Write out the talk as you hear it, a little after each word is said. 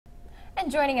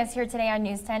And joining us here today on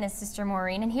News 10 is Sister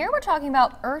Maureen, and here we're talking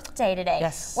about Earth Day today.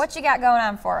 Yes. What you got going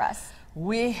on for us?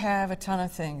 We have a ton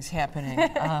of things happening.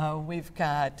 We've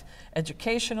got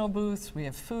educational booths, we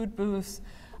have food booths,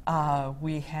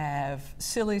 we have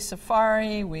Silly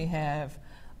Safari, we have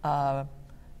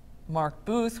Mark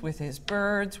Booth with his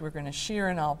birds, we're going to shear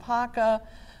an alpaca.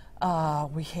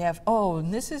 We have,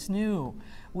 and this is new,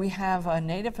 we have a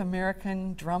Native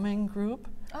American drumming group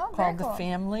called The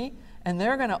Family, and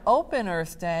they're going to open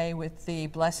Earth Day with the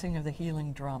blessing of the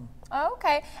healing drum. Oh,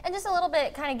 okay. And just a little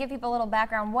bit, kind of give people a little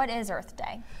background, what is Earth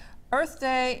Day? Earth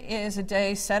Day is a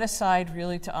day set aside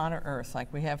really to honor Earth.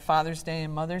 Like we have Father's Day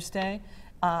and Mother's Day.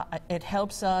 It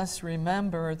helps us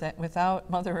remember that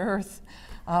without Mother Earth,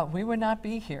 we would not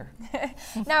be here.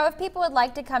 Now, if people would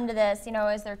like to come to this,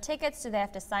 is there tickets? Do they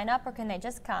have to sign up, or can they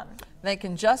just come? They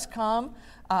can just come.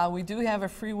 We do have a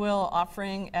free will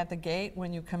offering at the gate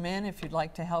when you come in if you'd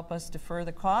like to help us defer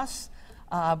the costs.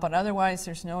 But otherwise,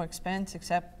 there's no expense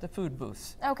except the food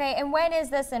booths. Okay, and when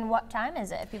is this and what time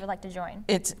is it if people would like to join?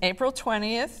 It's April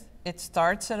 20th. It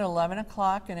starts at 11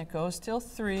 o'clock and it goes till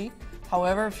 3.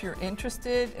 However, if you're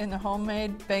interested in the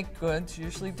homemade baked goods,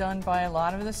 usually done by a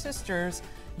lot of the sisters,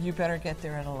 you better get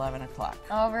there at 11 o'clock.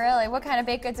 Oh, really? What kind of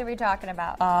baked goods are we talking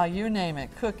about? You name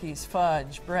it. Cookies,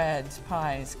 fudge, breads,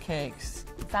 pies, cakes.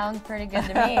 Sounds pretty good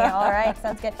to me. All right,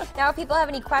 sounds good. Now, if people have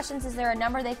any questions, is there a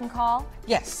number they can call?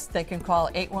 Yes, they can call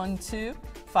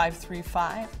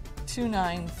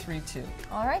 812-535-2932.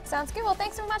 All right, sounds good. Well,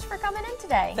 thanks so much for coming in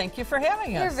today. Thank you for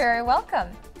having us. You're very welcome.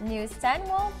 News 10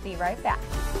 will be right back.